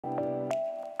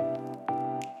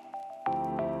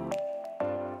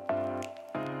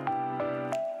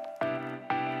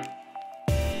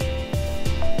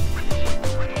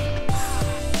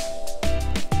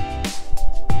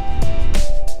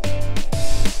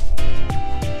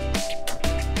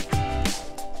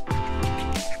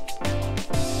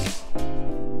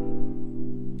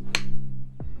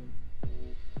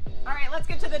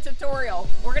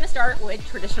start with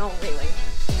traditional railing.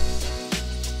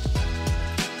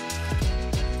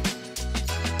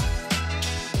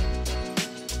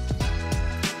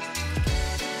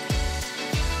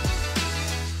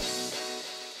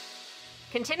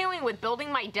 Continuing with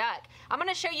building my deck, I'm going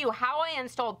to show you how I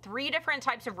installed 3 different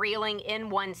types of railing in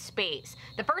one space.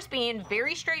 The first being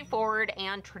very straightforward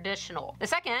and traditional. The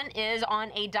second is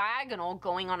on a diagonal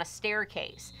going on a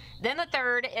staircase. Then the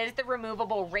third is the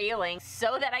removable railing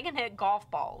so that I can hit golf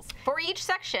balls. For each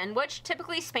section, which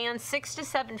typically spans 6 to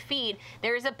 7 feet,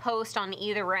 there is a post on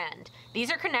either end.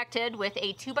 These are connected with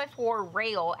a 2x4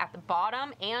 rail at the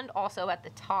bottom and also at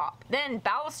the top. Then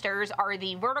balusters are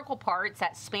the vertical parts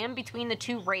that span between the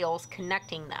 2 rails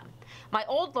connecting them. My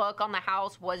old look on the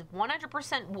house was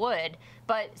 100% wood,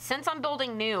 but since I'm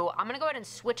building new, I'm going to go ahead and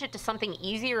switch it to something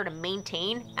easier to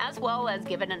maintain as well as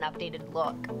give it an updated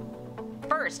look.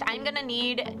 First, I'm going to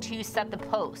need to set the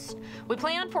post. We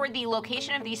planned for the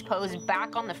location of these posts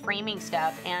back on the framing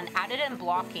step and added in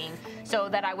blocking so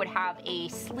that I would have a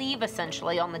sleeve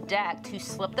essentially on the deck to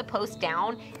slip the post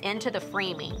down into the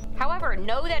framing. However,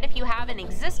 know that if you have an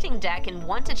existing deck and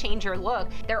want to change your look,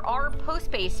 there are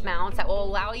post-based mounts that will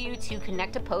allow you to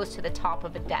connect a post to the top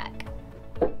of a deck.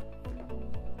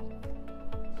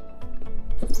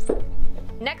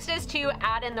 Next is to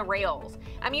add in the rails.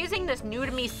 I'm using this new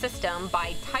to me system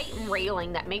by Titan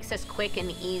Railing that makes this quick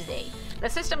and easy. The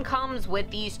system comes with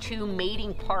these 2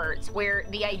 mating parts where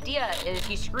the idea is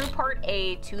you screw part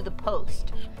A to the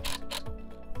post,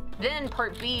 then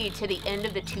part B to the end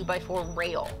of the 2x4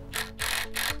 rail.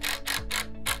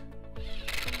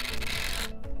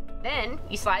 Then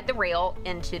you slide the rail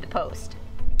into the post.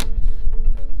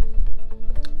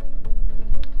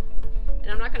 And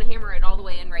I'm not going to hammer it all the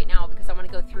way in right now because I want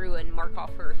to go through and mark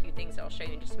off for a few things that I'll show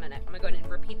you in just a minute. I'm going to go ahead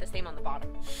and repeat the same on the bottom.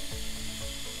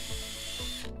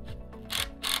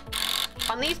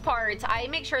 On these parts, I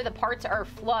make sure the parts are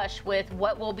flush with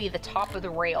what will be the top of the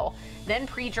rail, then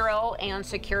pre-drill and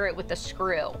secure it with the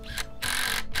screw.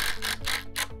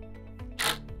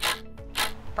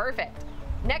 Perfect.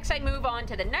 Next, I move on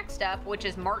to the next step, which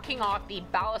is marking off the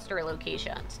baluster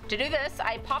locations. To do this,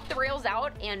 I pop the rails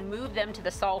out and move them to the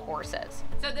sawhorses.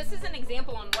 So this is an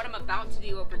example on what I'm about to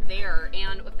do over there,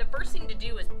 and the first thing to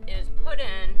do is put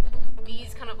in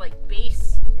these kind of like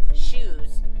base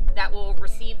shoes that will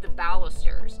receive the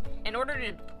balusters. In order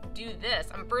to do this,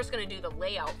 I'm first going to do the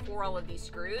layout for all of these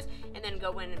screws and then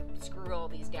go in and screw all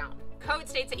these down. Code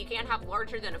states that you can't have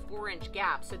larger than a 4-inch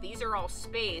gap, so these are all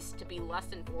spaced to be less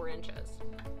than 4 inches.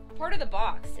 Part of the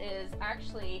box is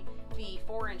actually the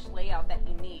 4-inch layout that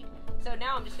you need. So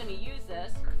now I'm just going to use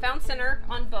this. Found center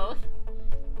on both.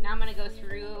 Now I'm going to go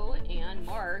through and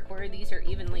mark where these are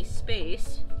evenly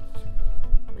spaced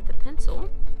with a pencil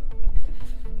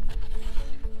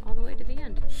all the way to the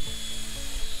end.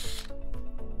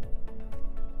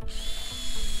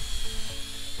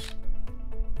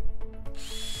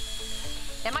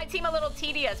 It might seem a little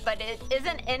tedious, but it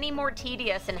isn't any more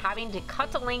tedious than having to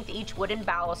cut to length each wooden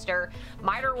baluster,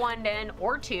 miter 1 in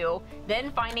or 2,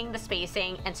 then finding the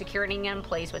spacing and securing it in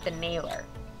place with a nailer.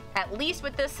 At least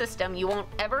with this system, you won't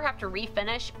ever have to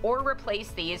refinish or replace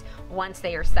these once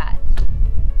they are set.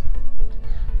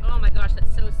 Oh my gosh,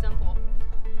 that's so simple.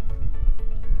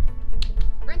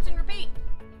 Rinse and repeat.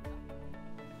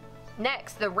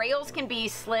 Next, the rails can be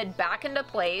slid back into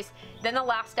place. Then the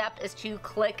last step is to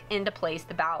click into place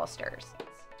the balusters.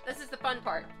 This is the fun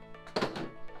part.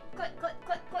 Click, click,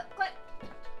 click, click, click.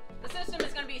 The system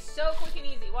is going to be so quick and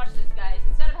easy. Watch this, guys.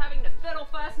 Instead of having to fiddle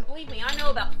fuss, and believe me, I know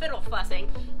about fiddle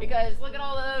fussing because look at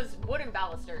all those wooden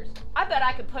balusters. I bet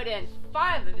I could put in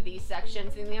 5 of these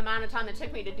sections in the amount of time it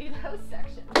took me to do those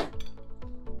sections.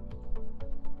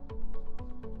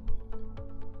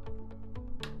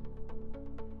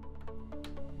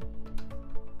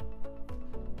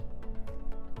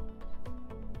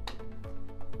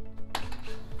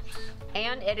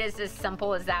 And it is as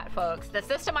simple as that, folks. The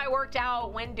system I worked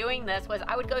out when doing this was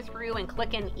I would go through and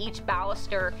click in each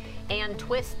baluster and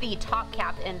twist the top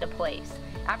cap into place.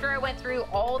 After I went through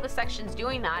all the sections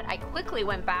doing that, I quickly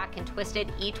went back and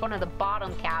twisted each one of the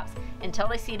bottom caps until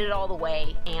they seated all the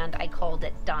way, and I called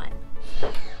it done.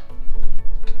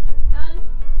 Done.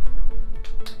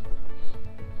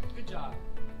 Good job.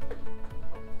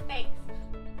 Thanks.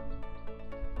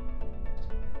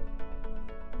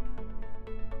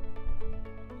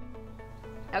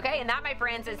 Okay, and that, my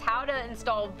friends, is how to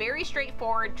install very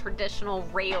straightforward traditional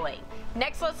railing.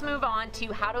 Next, let's move on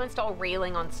to how to install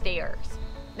railing on stairs.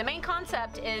 The main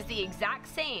concept is the exact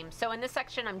same, so in this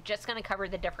section I'm just going to cover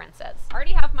the differences. I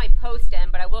already have my post in,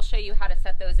 but I will show you how to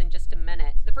set those in just a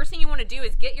minute. The first thing you want to do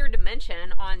is get your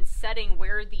dimension on setting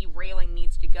where the railing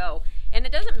needs to go. And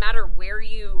it doesn't matter where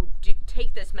you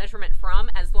take this measurement from,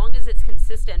 as long as it's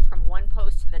consistent from one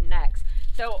post to the next.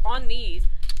 So on these,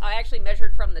 I actually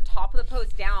measured from the top of the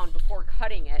post down before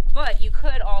cutting it, but you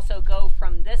could also go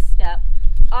from this step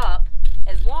up,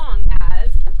 as long as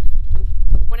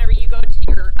whenever you go to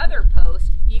your other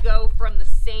post, you go from the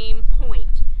same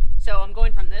point. So I'm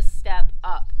going from this step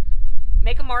up.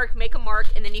 Make a mark,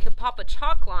 and then you can pop a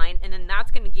chalk line, and then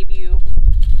that's going to give you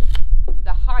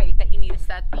the height that you need to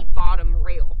set the bottom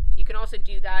rail. You can also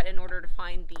do that in order to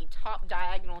find the top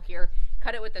diagonal here.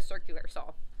 Cut it with a circular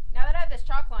saw. Now that I have this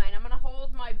chalk line, I'm going to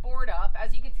hold my board up.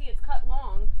 As you can see, it's cut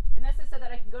long, and this is so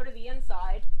that I can go to the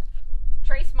inside,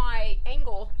 trace my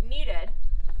angle needed,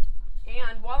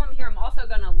 and while I'm here, I'm also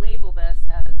going to label this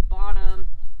as bottom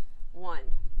 1.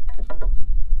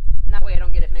 And that way I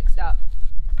don't get it mixed up.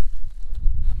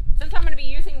 Since I'm going to be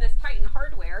using this Titan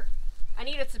hardware, I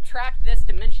need to subtract this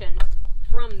dimension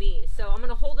from these. So I'm going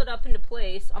to hold it up into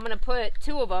place. I'm going to put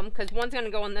 2 of them, because one's going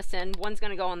to go on this end, one's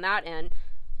going to go on that end.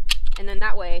 And then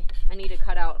that way, I need to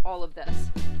cut out all of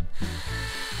this.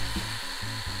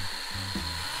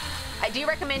 I do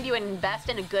recommend you invest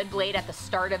in a good blade at the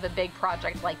start of a big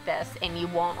project like this, and you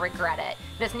won't regret it.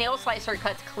 This nail slicer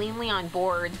cuts cleanly on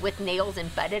boards with nails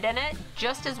embedded in it,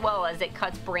 just as well as it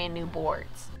cuts brand new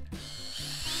boards.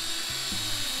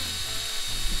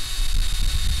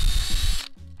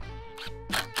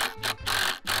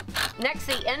 Next,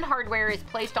 the end hardware is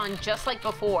placed on just like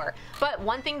before, but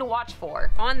one thing to watch for.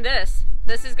 On this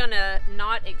is gonna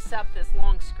not accept this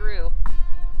long screw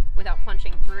without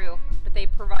punching through, but they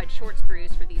provide short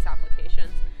screws for these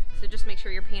applications. So just make sure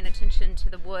you're paying attention to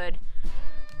the wood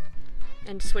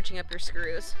and switching up your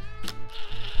screws.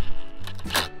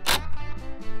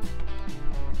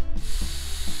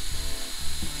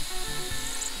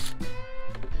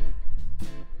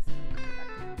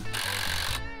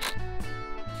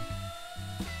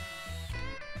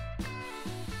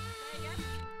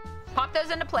 Pop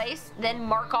those into place, then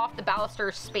mark off the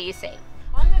baluster spacing.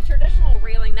 On the traditional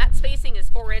railing, that spacing is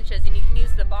 4 inches, and you can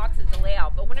use the box as a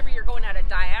layout, but whenever you're going at a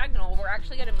diagonal, we're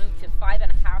actually going to move to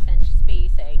 5.5 inch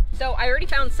spacing. So I already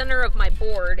found center of my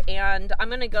board, and I'm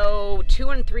going to go 2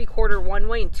 3/4 one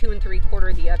way and 2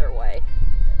 3/4 the other way.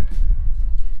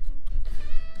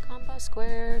 Combo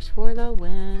squares for the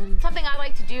win. Something I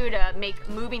like to do to make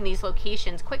moving these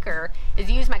locations quicker is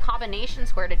use my combination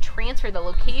square to transfer the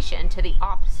location to the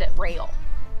opposite rail.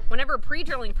 Whenever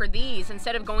pre-drilling for these,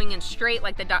 instead of going in straight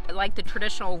like the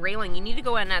traditional railing, you need to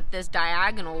go in at this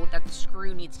diagonal that the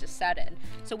screw needs to set in.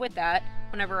 So with that,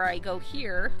 whenever I go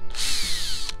here,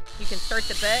 you can start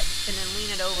the bit and then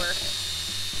lean it over.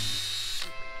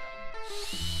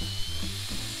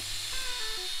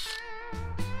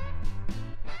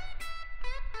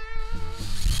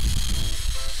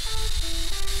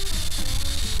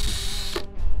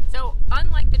 So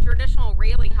unlike the traditional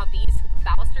railing, how these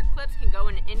baluster clips can go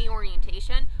in any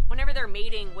orientation, whenever they're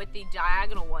mating with the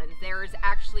diagonal ones, there's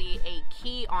actually a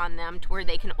key on them to where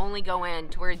they can only go in,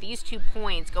 to where these 2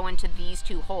 points go into these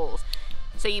 2 holes.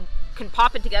 So you can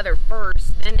pop it together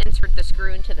first, then insert the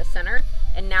screw into the center,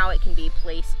 and now it can be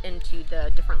placed into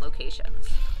the different locations.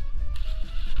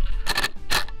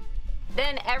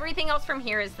 Then everything else from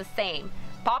here is the same.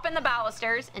 Pop in the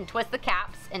balusters and twist the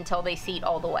caps until they seat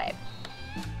all the way.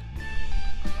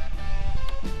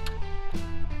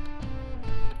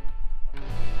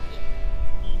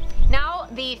 Now,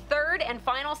 the third and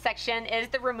final section is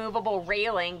the removable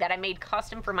railing that I made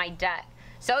custom for my deck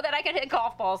so that I could hit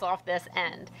golf balls off this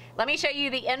end. Let me show you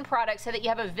the end product so that you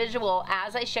have a visual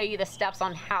as I show you the steps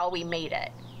on how we made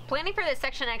it. Planning for this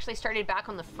section actually started back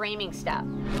on the framing step.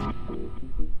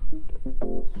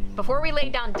 Before we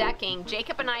laid down decking,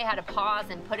 Jacob and I had to pause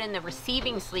and put in the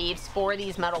receiving sleeves for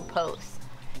these metal posts.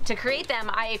 To create them,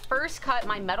 I first cut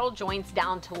my metal joints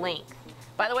down to length.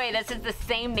 By the way, this is the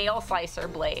same nail slicer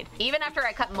blade. Even after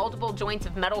I cut multiple joints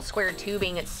of metal square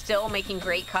tubing, it's still making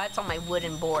great cuts on my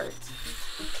wooden boards.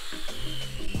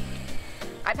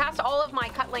 I passed all of my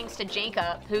cut lengths to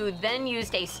Jacob, who then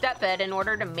used a step bit in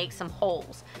order to make some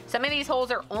holes. Some of these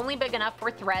holes are only big enough for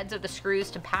threads of the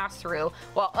screws to pass through,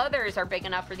 while others are big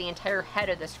enough for the entire head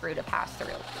of the screw to pass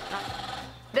through.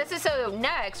 This is so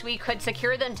next we could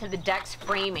secure them to the deck's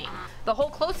framing. The hole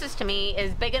closest to me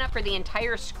is big enough for the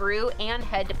entire screw and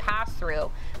head to pass through,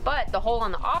 but the hole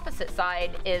on the opposite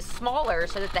side is smaller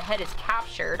so that the head is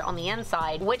captured on the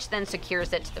inside, which then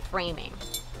secures it to the framing.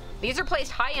 These are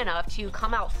placed high enough to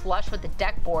come out flush with the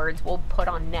deck boards we'll put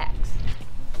on next.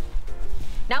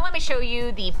 Now let me show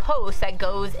you the post that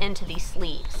goes into these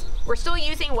sleeves. We're still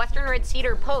using Western red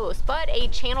cedar posts, but a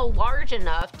channel large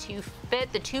enough to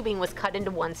fit the tubing was cut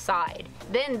into one side.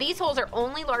 Then these holes are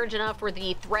only large enough for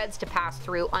the threads to pass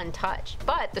through untouched,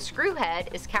 but the screw head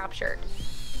is captured.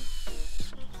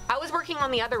 I was working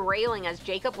on the other railing as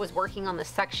Jacob was working on this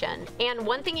section, and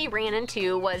one thing he ran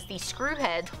into was the screw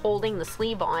heads holding the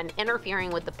sleeve on,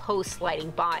 interfering with the post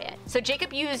sliding by it. So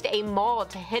Jacob used a maul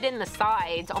to hit in the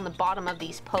sides on the bottom of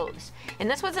these posts,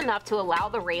 and this was enough to allow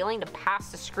the railing to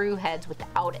pass the screw heads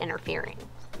without interfering.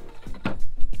 That's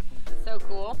so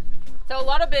cool. So a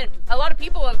lot of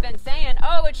people have been saying,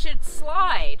 oh, it should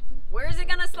slide. Where is it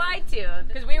gonna slide to?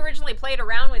 Because we originally played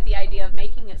around with the idea of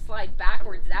making it slide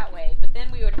backwards that way, but then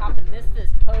we would have to miss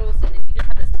this post, and then you just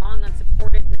have this long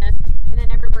unsupportedness, and then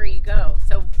everywhere you go.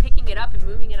 So picking it up and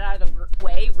moving it out of the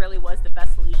way really was the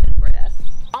best solution for this.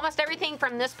 Almost everything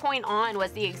from this point on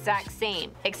was the exact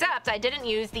same, except I didn't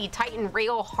use the Titan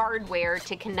rail hardware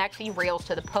to connect the rails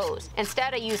to the post.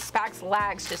 Instead, I used Spax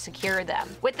lags to secure them.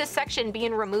 With this section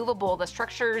being removable, the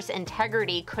structure's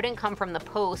integrity couldn't come from the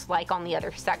post like on the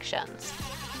other sections.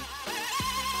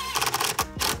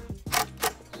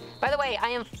 By the way, I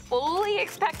am fully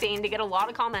expecting to get a lot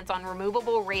of comments on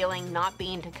removable railing not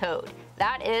being to code.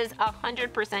 That is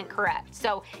 100% correct.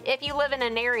 So if you live in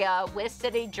an area with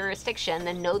city jurisdiction,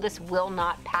 then know this will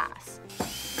not pass.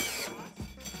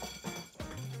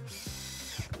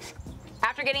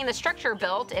 After getting the structure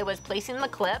built, it was placing the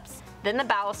clips, then the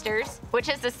balusters, which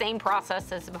is the same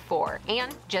process as before,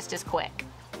 and just as quick.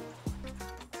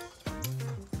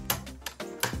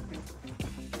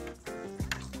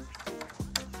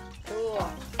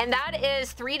 And that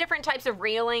is 3 different types of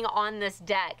railing on this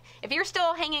deck. If you're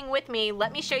still hanging with me,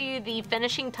 let me show you the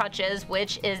finishing touches,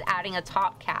 which is adding a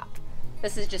top cap.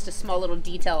 This is just a small little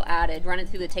detail added. Run it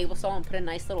through the table saw and put a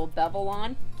nice little bevel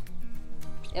on.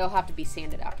 It'll have to be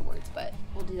sanded afterwards, but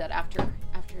we'll do that after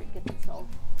it gets installed.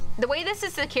 The way this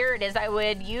is secured is I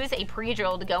would use a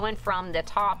pre-drill to go in from the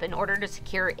top in order to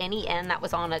secure any end that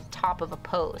was on the top of a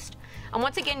post. I'm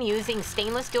once again using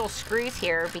stainless steel screws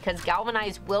here because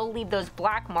galvanized will leave those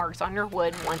black marks on your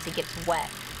wood once it gets wet,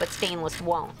 but stainless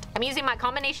won't. I'm using my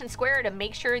combination square to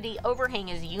make sure the overhang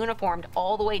is uniformed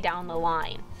all the way down the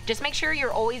line. Just make sure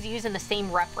you're always using the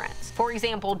same reference. For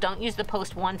example, don't use the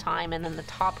post one time and then the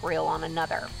top rail on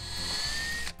another.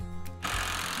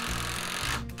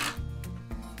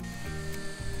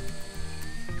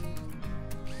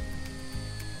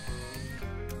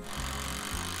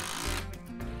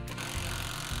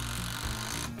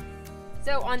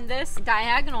 So on this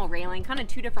diagonal railing, kind of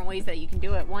 2 different ways that you can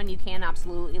do it. One, you can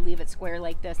absolutely leave it square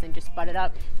like this and just butt it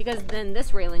up, because then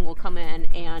this railing will come in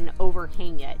and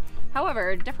overhang it. However,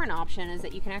 a different option is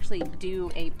that you can actually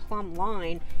do a plumb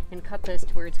line and cut this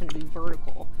to where it's going to be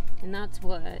vertical. And that's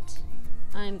what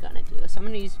I'm going to do. So I'm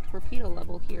going to use torpedo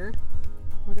level here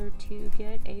in order to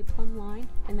get a plumb line,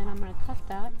 and then I'm going to cut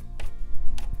that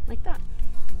like that.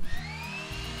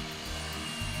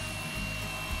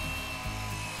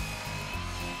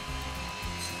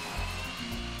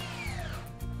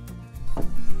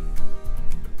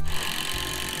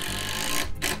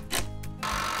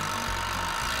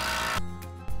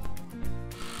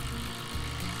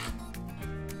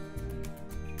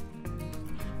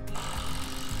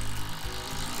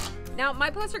 Now,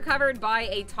 my posts are covered by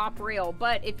a top rail,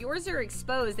 but if yours are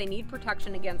exposed, they need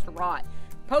protection against rot.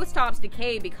 Post tops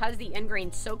decay because the end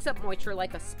grain soaks up moisture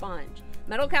like a sponge.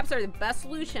 Metal caps are the best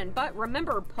solution, but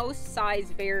remember, post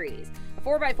size varies. A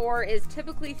 4x4 is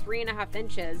typically 3.5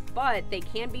 inches, but they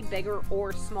can be bigger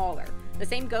or smaller. The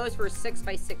same goes for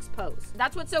 6x6 posts.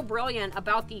 That's what's so brilliant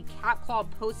about the cap claw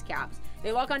post caps.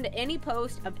 They lock onto any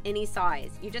post of any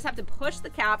size. You just have to push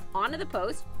the cap onto the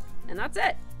post, and that's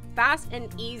it. Fast and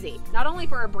easy, not only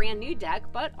for a brand new deck,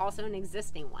 but also an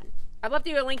existing one. I've left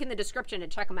you a link in the description to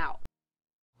check them out.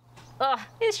 Ugh,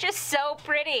 it's just so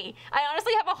pretty. I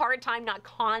honestly have a hard time not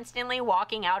constantly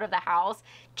walking out of the house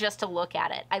just to look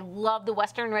at it. I love the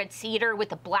Western red cedar with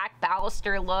the black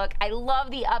baluster look. I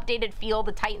love the updated feel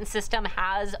the Titan system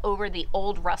has over the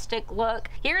old rustic look.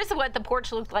 Here's what the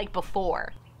porch looked like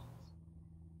before.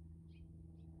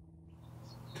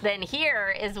 Then here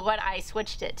is what I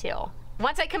switched it to.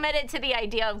 Once I committed to the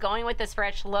idea of going with this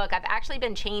fresh look, I've actually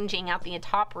been changing out the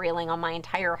top railing on my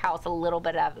entire house a little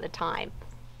bit at a time.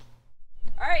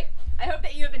 All right, I hope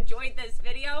that you have enjoyed this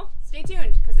video. Stay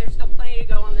tuned, because there's still plenty to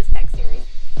go on this tech series.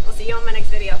 I'll see you on my next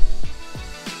video.